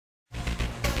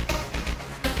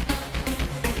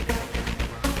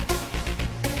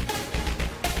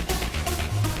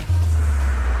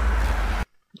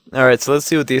Alright, so let's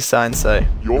see what these signs say.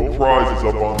 Your prize is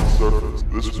up on the surface.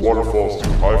 This waterfall's too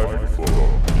high for you to float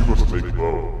up. You must make a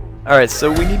boat. Alright,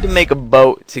 so we need to make a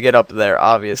boat to get up there,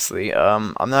 obviously.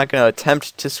 I'm not going to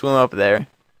attempt to swim up there.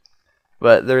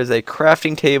 But there is a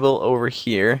crafting table over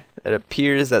here. It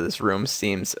appears that this room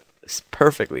seems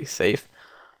perfectly safe.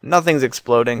 Nothing's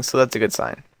exploding, so that's a good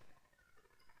sign.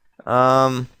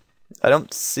 I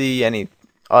don't see any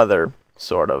other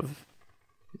sort of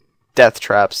death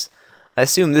traps. I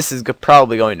assume this is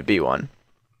probably going to be one.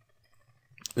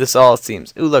 This all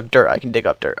seems... Ooh, look, dirt. I can dig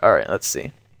up dirt. Alright, let's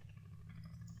see.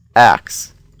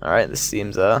 Axe. Alright, this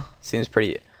seems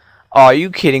pretty... Oh, are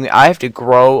you kidding me? I have to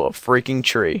grow a freaking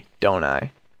tree, don't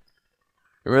I?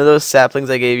 Remember those saplings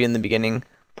I gave you in the beginning?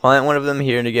 Plant one of them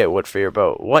here to get wood for your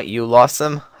boat. What, you lost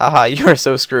them? Haha, you are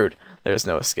so screwed. There's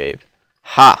no escape.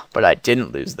 Ha, but I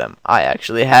didn't lose them. I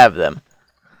actually have them.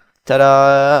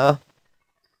 Ta-da!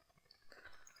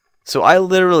 So I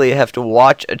literally have to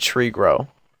watch a tree grow.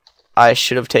 I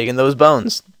should have taken those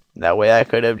bones. That way I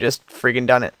could have just freaking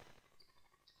done it.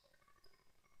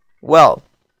 Well,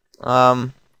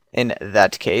 in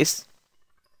that case,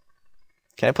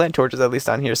 can I plant torches at least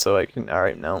on here so I can...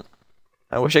 Alright, no.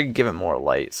 I wish I could give it more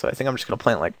light, so I think I'm just going to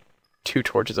plant like 2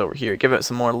 torches over here. Give it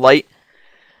some more light,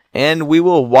 and we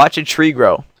will watch a tree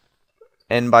grow.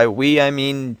 And by we, I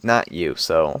mean not you,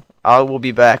 so I will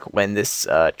be back when this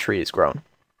tree is grown.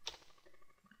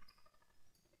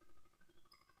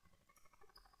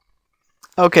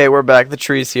 Okay, we're back. The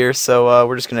tree's here, so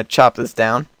we're just going to chop this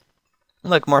down.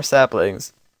 Look, more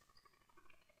saplings.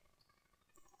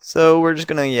 So we're just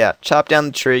going to, chop down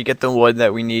the tree, get the wood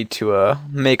that we need to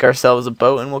make ourselves a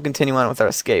boat, and we'll continue on with our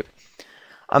escape.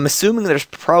 I'm assuming there's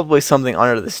probably something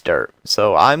under this dirt,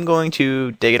 so I'm going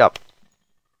to dig it up.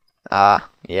 Yeah,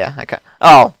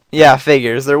 oh, yeah,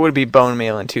 figures. There would be bone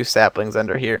meal and 2 saplings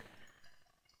under here.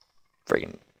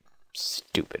 Friggin'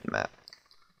 stupid map.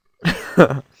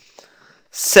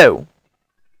 So,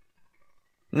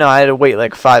 no, I had to wait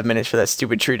like 5 minutes for that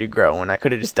stupid tree to grow when I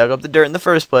could have just dug up the dirt in the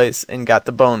first place and got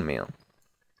the bone meal.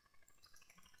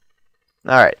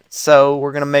 Alright, so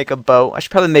we're going to make a boat. I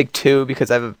should probably make 2 because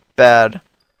I have a bad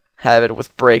habit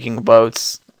with breaking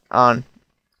boats on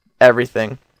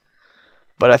everything.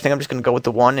 But I think I'm just going to go with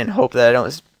the 1 and hope that I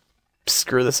don't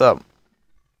screw this up.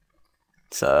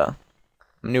 Let's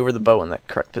maneuver the boat in the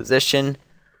correct position.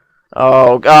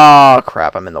 Oh,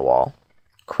 crap, I'm in the wall.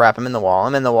 Crap, I'm in the wall.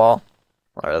 I'm in the wall.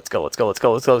 Alright, let's go, let's go, let's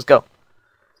go, let's go, let's go.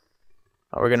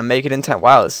 Oh, we're going to make it in time.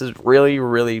 Wow, this is really,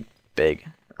 really big,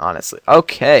 honestly.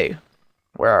 Okay.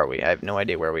 Where are we? I have no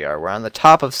idea where we are. We're on the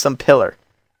top of some pillar.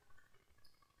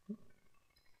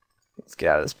 Let's get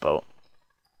out of this boat.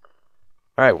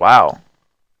 Alright, wow.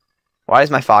 Why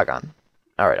is my fog on?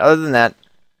 Alright, other than that.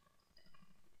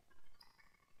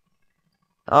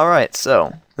 Alright,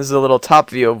 so this is a little top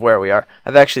view of where we are.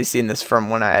 I've actually seen this from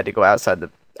when I had to go outside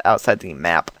the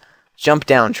map. Jump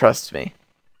down, trust me.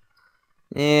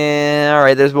 Yeah,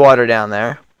 alright, there's water down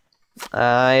there.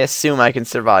 I assume I can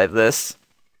survive this.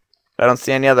 I don't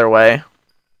see any other way.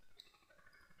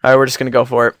 Alright, we're just gonna go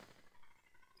for it.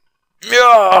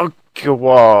 Oh,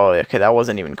 whoa, okay, that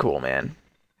wasn't even cool, man.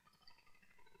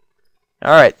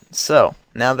 Alright, so,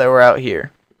 now that we're out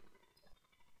here.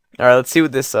 Alright, let's see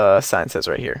what this sign says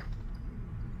right here.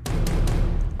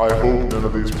 I hope none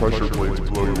of these pressure plates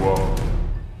blow you up.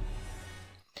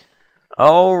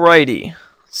 Alrighty,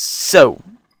 so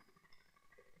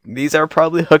these are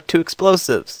probably hooked to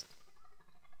explosives.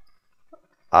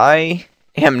 I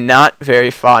am not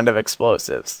very fond of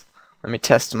explosives. Let me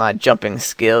test my jumping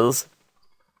skills.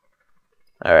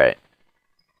 Alright.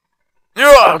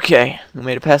 Okay, we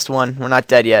made it past 1. We're not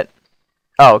dead yet.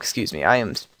 Oh, excuse me. I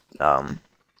am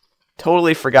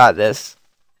totally forgot this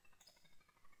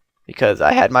because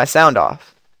I had my sound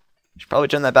off. Should probably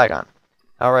turn that back on.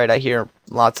 Alright, I hear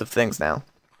lots of things now.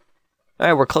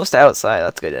 Alright, we're close to outside.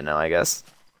 That's good to know, I guess.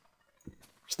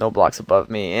 There's no blocks above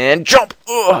me. And jump!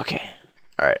 Ooh, okay.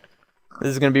 Alright.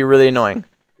 This is going to be really annoying.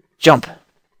 Jump.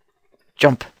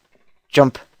 Jump.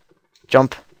 Jump.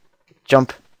 Jump.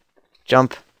 Jump.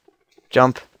 Jump.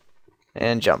 Jump.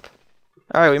 And jump.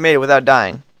 Alright, we made it without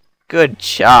dying. Good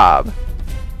job.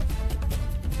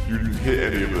 You didn't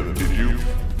hit any of them, did you?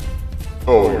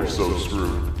 Oh, you're so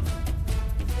screwed.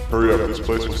 Hurry up, this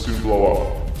place will soon blow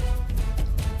up.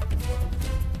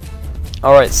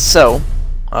 Alright, so,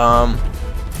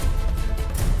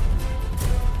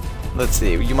 let's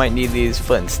see, you might need these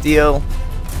flint and steel,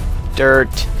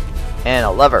 dirt, and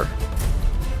a lever.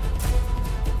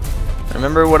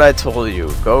 Remember what I told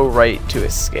you, go right to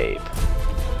escape.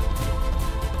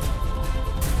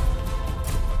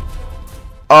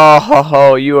 Oh ho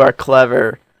ho, you are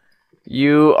clever.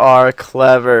 You are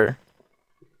clever.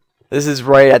 This is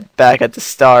right back at the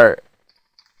start.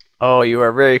 Oh, you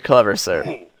are very clever,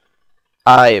 sir.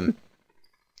 I am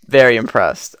very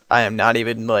impressed. I am not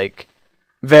even, like,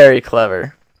 very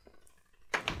clever.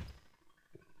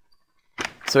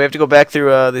 So we have to go back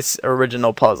through this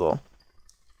original puzzle.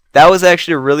 That was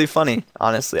actually really funny,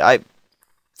 honestly. I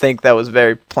think that was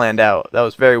very planned out. That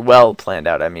was very well planned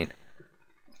out, I mean.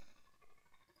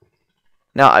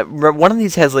 Now, one of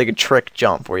these has like a trick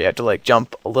jump where you have to like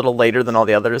jump a little later than all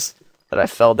the others that I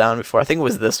fell down before. I think it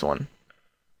was this one.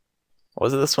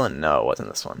 Was it this one? No, it wasn't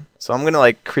this one. So I'm gonna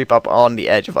like creep up on the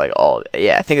edge of like all.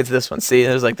 Yeah, I think it's this one. See,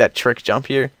 there's like that trick jump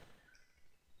here.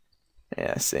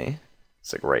 Yeah, see,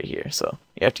 it's like right here. So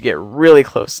you have to get really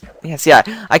close. Yeah, see,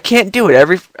 I can't do it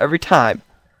every time.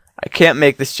 I can't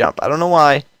make this jump. I don't know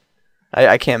why.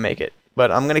 I can't make it,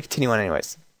 but I'm gonna continue on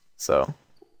anyways. So.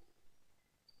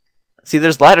 See,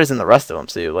 there's ladders in the rest of them,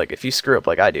 so like if you screw up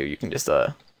like I do, you can just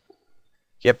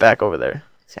get back over there.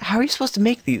 See, how are you supposed to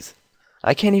make these?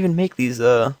 I can't even make these.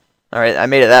 All right, I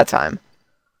made it that time.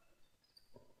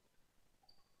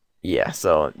 Yeah,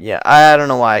 so yeah, I don't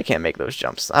know why I can't make those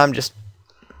jumps.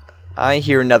 I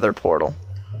hear another portal.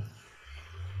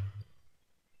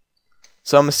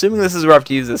 So I'm assuming this is where I have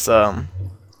to use this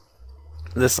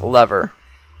this lever.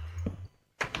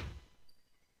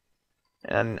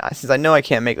 And since I know I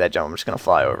can't make that jump, I'm just going to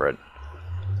fly over it.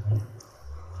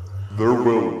 There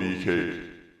will be cake.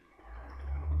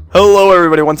 Hello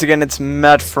everybody, once again it's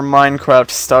Matt from Minecraft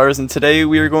Stars, and today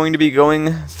we are going to be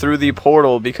going through the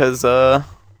portal because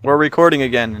we're recording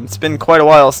again. It's been quite a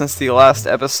while since the last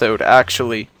episode,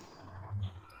 actually.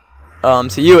 To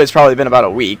you it's probably been about a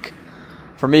week.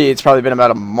 For me it's probably been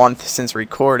about a month since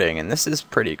recording, and this is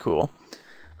pretty cool.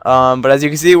 But as you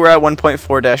can see, we're at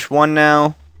 1.4-1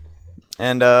 now.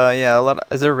 And yeah,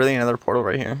 is there really another portal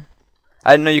right here?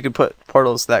 I didn't know you could put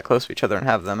portals that close to each other and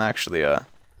have them actually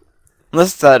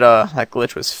unless that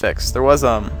glitch was fixed. There was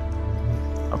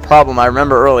a problem I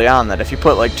remember early on that if you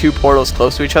put like two portals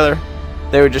close to each other,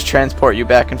 they would just transport you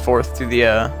back and forth to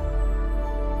the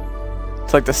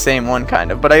it's like the same one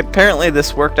kind of. But apparently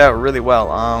this worked out really well.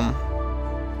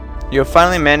 You have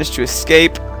finally managed to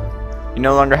escape. You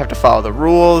no longer have to follow the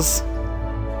rules.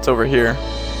 It's over here.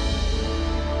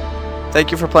 Thank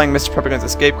you for playing Mr. PepperGun's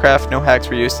EscapeCraft. No hacks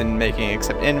were used in making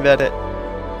except invet.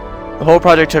 The whole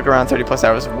project took around 30+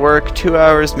 hours of work, 2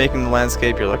 hours making the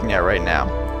landscape you're looking at right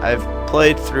now. I've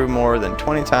played through more than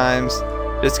 20 times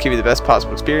just to give you the best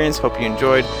possible experience. Hope you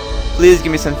enjoyed. Please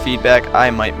give me some feedback. I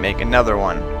might make another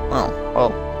one. Oh,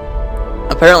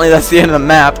 well. Apparently that's the end of the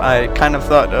map. I kind of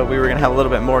thought we were going to have a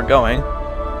little bit more going.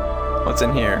 What's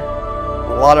in here?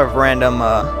 A lot of random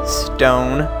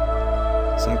stone,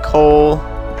 some coal.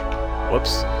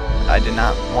 Whoops, I did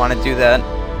not want to do that.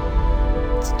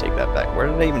 Let's take that back. Where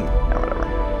did I even... No, whatever.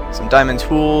 Some diamond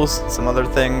tools, some other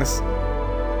things.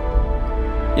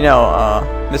 You know,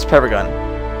 Mr.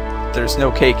 PepperGun, there's no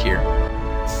cake here.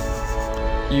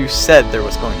 You said there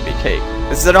was going to be cake.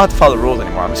 This is I don't have to follow the rules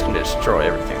anymore. I'm just going to destroy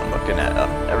everything. I'm looking at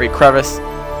every crevice.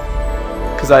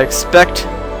 Because I expect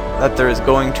that there is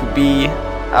going to be...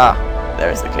 Ah,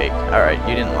 there's the cake. Alright,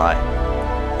 you didn't lie.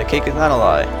 The cake is not a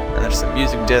lie. And there's some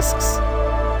music discs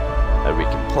that we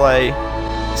can play.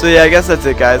 So yeah, I guess that's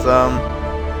it, guys.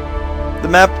 The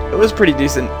map, it was pretty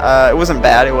decent. It wasn't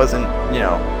bad. It wasn't, you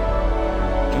know,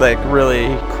 like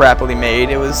really crappily made.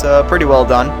 It was pretty well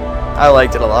done. I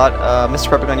liked it a lot. Mr.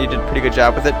 PepperGun, you did a pretty good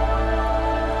job with it.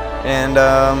 And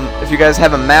if you guys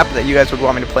have a map that you guys would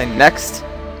want me to play next,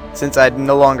 since I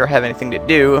no longer have anything to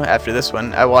do after this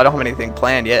one, well, I don't have anything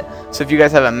planned yet. So if you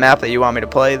guys have a map that you want me to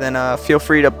play, then feel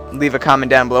free to leave a comment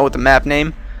down below with the map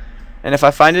name. And if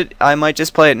I find it, I might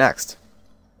just play it next.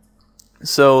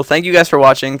 So thank you guys for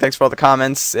watching. Thanks for all the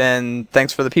comments, and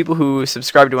thanks for the people who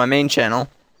subscribe to my main channel.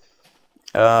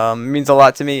 It means a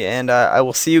lot to me, and I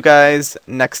will see you guys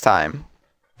next time.